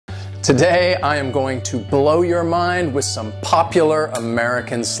Today, I am going to blow your mind with some popular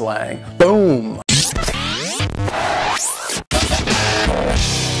American slang. Boom!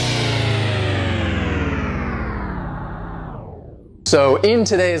 So in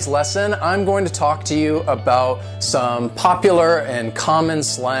today's lesson, I'm going to talk to you about some popular and common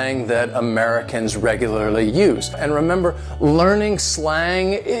slang that Americans regularly use. And remember, learning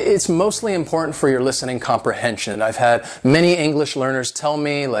slang, it's mostly important for your listening comprehension. I've had many English learners tell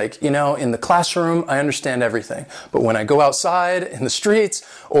me, like, in the classroom, I understand everything. But when I go outside in the streets,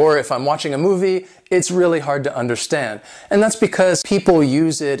 or if I'm watching a movie, it's really hard to understand. And that's because people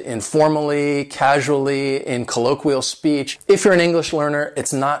use it informally, casually, in colloquial speech. If you're an English learner,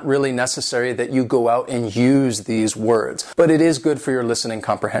 it's not really necessary that you go out and use these words, but it is good for your listening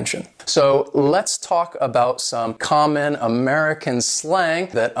comprehension. So let's talk about some common American slang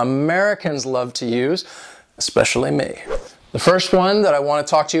that Americans love to use, especially me. The first one that I want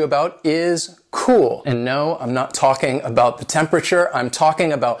to talk to you about is cool. And no, I'm not talking about the temperature. I'm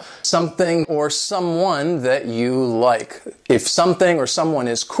talking about something or someone that you like. If something or someone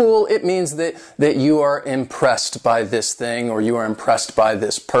is cool, it means that you are impressed by this thing or you are impressed by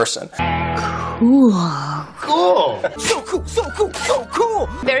this person. Cool. Cool. So cool, so cool, so cool.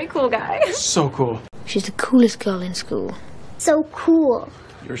 Very cool guy. So cool. She's the coolest girl in school. So cool.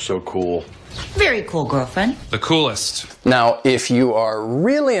 You're so cool. Very cool, girlfriend. The coolest. Now, if you are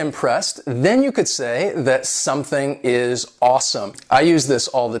really impressed, then you could say that something is awesome. I use this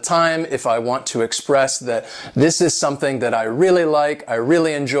all the time if I want to express that this is something that I really like, I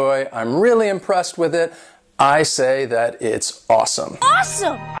really enjoy, I'm really impressed with it. I say that it's awesome.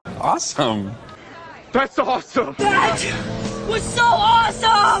 Awesome! Awesome. That's awesome. That was so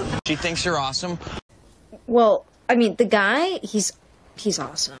awesome! She thinks you're awesome. Well, I mean, the guy, he's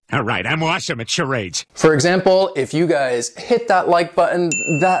awesome. All right, I'm awesome at charades. For example, if you guys hit that like button,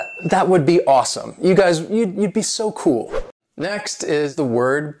 that would be awesome. You guys, you'd be so cool. Next is the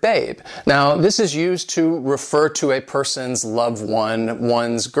word babe. Now, this is used to refer to a person's loved one,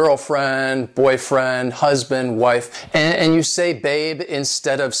 one's girlfriend, boyfriend, husband, wife, and you say babe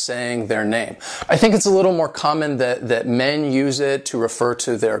instead of saying their name. I think it's a little more common that men use it to refer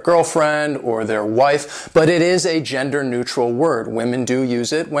to their girlfriend or their wife, but it is a gender-neutral word. Women do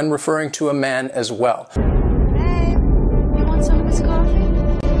use it when referring to a man as well. Babe, you want some of this coffee?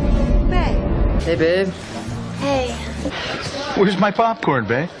 Babe. Hey, babe. Hey. Where's my popcorn,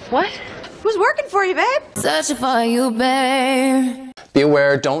 babe? What? Who's working for you, babe? Searching for you, babe. Be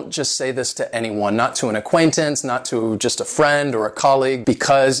aware, don't just say this to anyone, not to an acquaintance, not to just a friend or a colleague,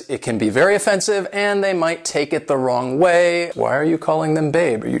 because it can be very offensive and they might take it the wrong way. Why are you calling them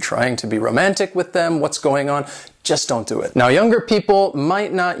babe? Are you trying to be romantic with them? What's going on? Just don't do it. Now, younger people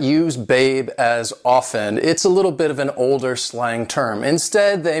might not use babe as often. It's a little bit of an older slang term.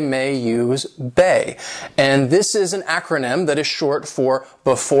 Instead, they may use bae. And this is an acronym that is short for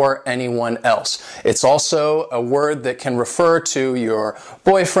before anyone else. It's also a word that can refer to your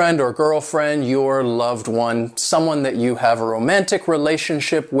boyfriend or girlfriend, your loved one, someone that you have a romantic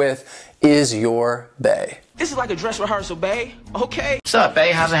relationship with is your bae. This is like a dress rehearsal, babe. Okay. What's up,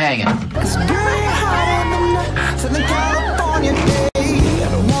 babe? How's it hanging?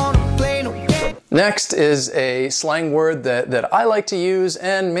 Next is a slang word that I like to use,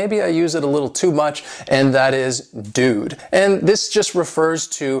 and maybe I use it a little too much, and that is dude. And this just refers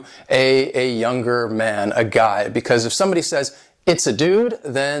to a younger man, a guy, because if somebody says, it's a dude,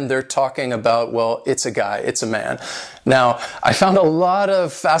 then they're talking about, well, it's a guy, it's a man. Now, I found a lot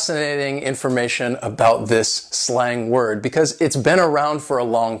of fascinating information about this slang word because it's been around for a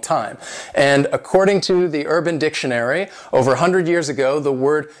long time. And according to the Urban Dictionary, over 100 years ago, the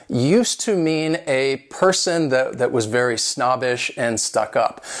word used to mean a person that was very snobbish and stuck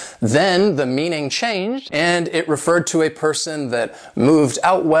up. Then the meaning changed and it referred to a person that moved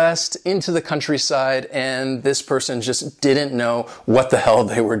out west into the countryside, and this person just didn't know what the hell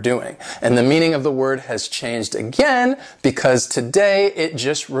they were doing. And the meaning of the word has changed again because today it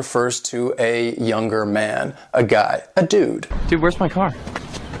just refers to a younger man, a guy, a dude. Dude, where's my car?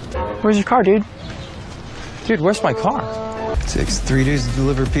 Where's your car, dude? Dude, where's my car? Takes 3 days to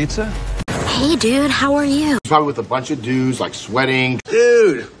deliver pizza? Hey, dude, how are you? Probably with a bunch of dudes, like sweating.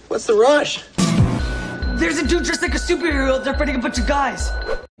 Dude, what's the rush? There's a dude dressed like a superhero. They're fighting a bunch of guys.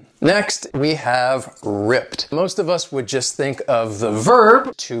 Next, we have ripped. Most of us would just think of the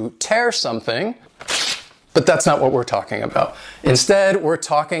verb to tear something, but that's not what we're talking about. Instead, we're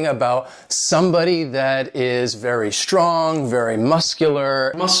talking about somebody that is very strong, very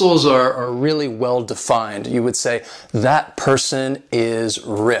muscular. Muscles are really well defined. You would say, that person is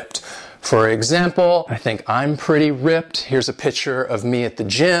ripped. For example, I think I'm pretty ripped. Here's a picture of me at the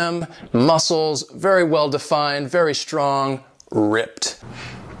gym. Muscles, very well defined, very strong, ripped.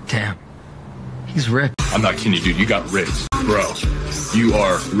 Damn. He's ripped. I'm not kidding you, dude. You got ripped. Bro, you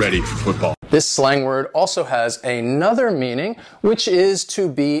are ready for football. This slang word also has another meaning, which is to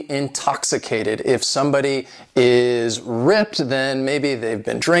be intoxicated. If somebody is ripped, then maybe they've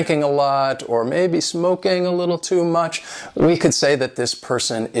been drinking a lot or maybe smoking a little too much. We could say that this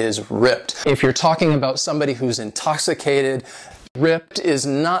person is ripped. If you're talking about somebody who's intoxicated, ripped is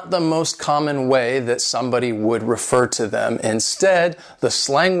not the most common way that somebody would refer to them. Instead, the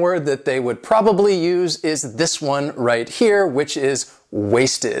slang word that they would probably use is this one right here, which is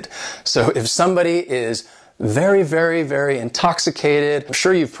wasted. So if somebody is very, very, very intoxicated, I'm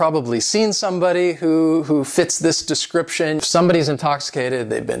sure you've probably seen somebody who fits this description. If somebody's intoxicated,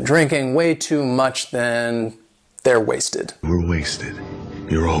 they've been drinking way too much, then they're wasted. We're wasted.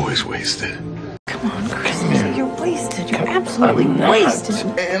 You're always wasted. Come on, Chris. You're wasted. You're absolutely wasted.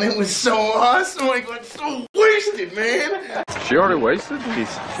 Man, it was so awesome. Like so wasted, man. She already wasted? He's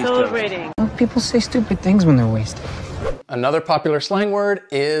Celebrating. People say stupid things when they're wasted. Another popular slang word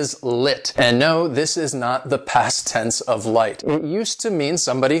is lit. And no, this is not the past tense of light. It used to mean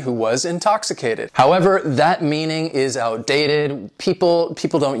somebody who was intoxicated. However, that meaning is outdated. People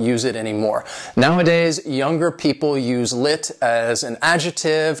don't use it anymore. Nowadays, younger people use lit as an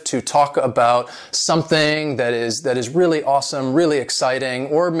adjective to talk about something that is really awesome, really exciting,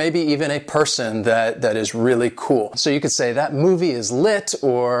 or maybe even a person that is really cool. So you could say that movie is lit,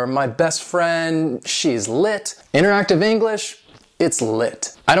 or my best friend, she's lit. Interactive English, it's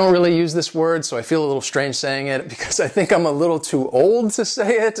lit. I don't really use this word, so I feel a little strange saying it because I think I'm a little too old to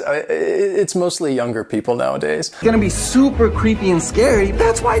say it. It's mostly younger people nowadays. It's gonna be super creepy and scary.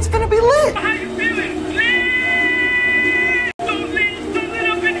 That's why it's gonna be lit. How you feeling? Lit! So lit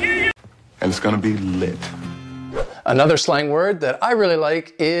up in here. And it's gonna be lit. Another slang word that I really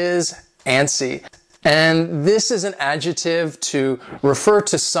like is antsy. And this is an adjective to refer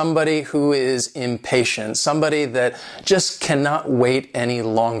to somebody who is impatient, somebody that just cannot wait any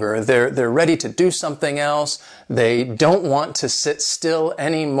longer. They're ready to do something else. They don't want to sit still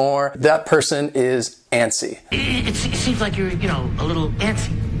anymore. That person is antsy. It seems like you're, a little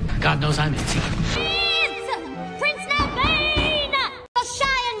antsy. God knows I'm antsy. It's Prince Naveen! The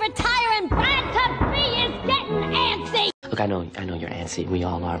shy and retiring bride to be is getting antsy! Look, I know you're antsy. We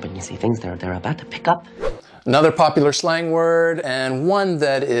all are, but you see, things they're about to pick up. Another popular slang word, and one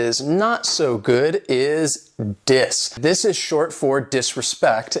that is not so good, is diss. This is short for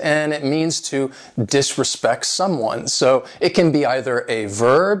disrespect, and it means to disrespect someone. So it can be either a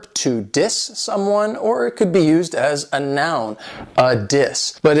verb to diss someone, or it could be used as a noun, a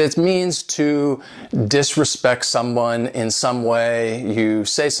diss. But it means to disrespect someone in some way. You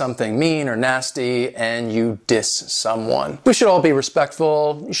say something mean or nasty, and you diss someone. We should all be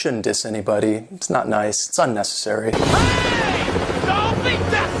respectful. You shouldn't diss anybody. It's not nice. It's unnecessary. Hey! Don't be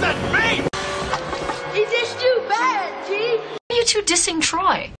dissing me! He dissed you bad, G. Are you two dissing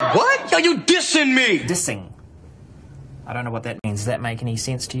Troy? What? Are you dissing me? Dissing. I don't know what that means. Does that make any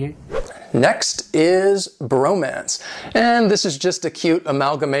sense to you? Next is bromance. And this is just a cute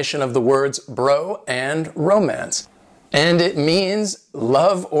amalgamation of the words bro and romance. And it means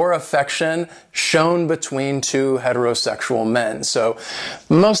love or affection shown between two heterosexual men. So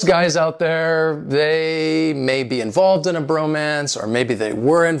most guys out there, they may be involved in a bromance, or maybe they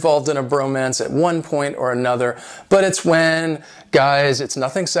were involved in a bromance at one point or another, but it's when guys, it's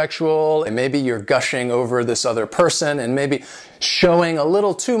nothing sexual, and maybe you're gushing over this other person and maybe showing a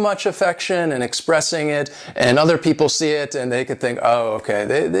little too much affection and expressing it, and other people see it and they could think, oh, okay,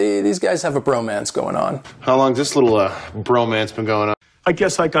 these guys have a bromance going on. How long's this little bromance been going on? I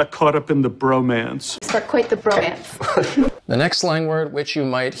guess I got caught up in the bromance. Start quite the bromance. The next slang word, which you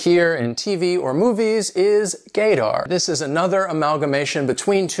might hear in TV or movies, is gaydar. This is another amalgamation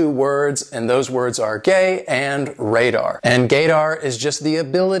between two words, and those words are gay and radar. And gaydar is just the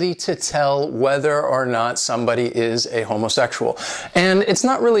ability to tell whether or not somebody is a homosexual. And it's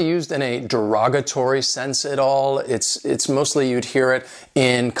not really used in a derogatory sense at all. It's mostly you'd hear it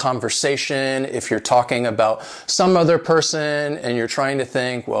in conversation if you're talking about some other person and you're trying to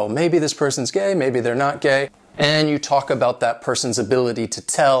think, well, maybe this person's gay, maybe they're not gay. And you talk about that person's ability to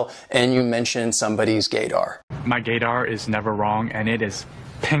tell, and you mention somebody's gaydar. My gaydar is never wrong, and it is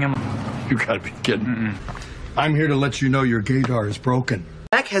pinging. You gotta be kidding. I'm here to let you know your gaydar is broken.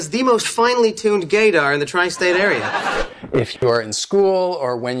 Mac has the most finely tuned gaydar in the tri-state area. If you're in school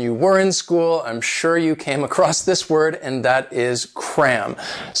or when you were in school, I'm sure you came across this word, and that is cram.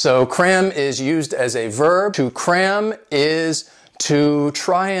 So cram is used as a verb. To cram is to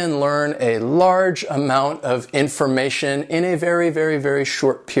try and learn a large amount of information in a very, very, very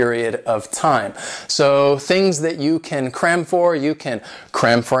short period of time. So things that you can cram for, you can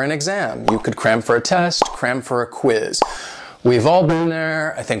cram for an exam, you could cram for a test, cram for a quiz. We've all been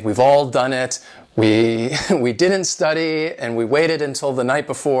there. I think we've all done it. We didn't study and we waited until the night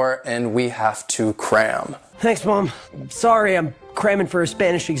before and we have to cram. Thanks, Mom. Sorry, I'm cramming for a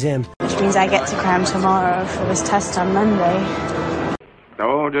Spanish exam. Which means I get to cram tomorrow for this test on Monday.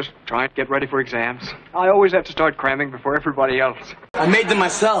 No, just try and get ready for exams. I always have to start cramming before everybody else. I made them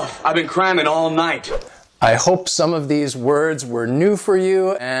myself. I've been cramming all night. I hope some of these words were new for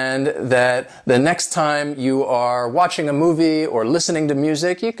you and that the next time you are watching a movie or listening to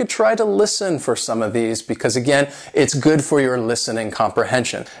music, you could try to listen for some of these because, again, it's good for your listening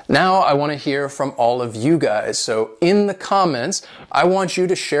comprehension. Now I want to hear from all of you guys. So in the comments, I want you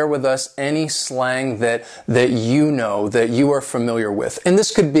to share with us any slang that you know, that you are familiar with. And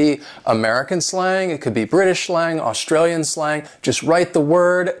this could be American slang, it could be British slang, Australian slang. Just write the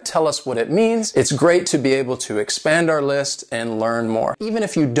word, tell us what it means. It's great to be able to expand our list and learn more. Even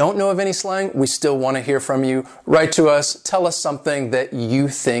if you don't know of any slang, we still want to hear from you. Write to us, tell us something that you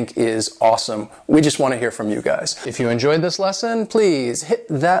think is awesome. We just want to hear from you guys. If you enjoyed this lesson, please hit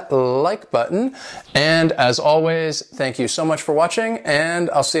that like button. And as always, thank you so much for watching, and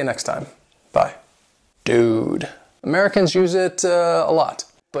I'll see you next time. Bye. Dude. Americans use it a lot.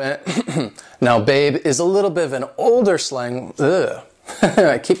 But now, babe is a little bit of an older slang. Ugh.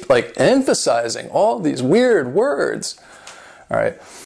 I keep emphasizing all these weird words. All right.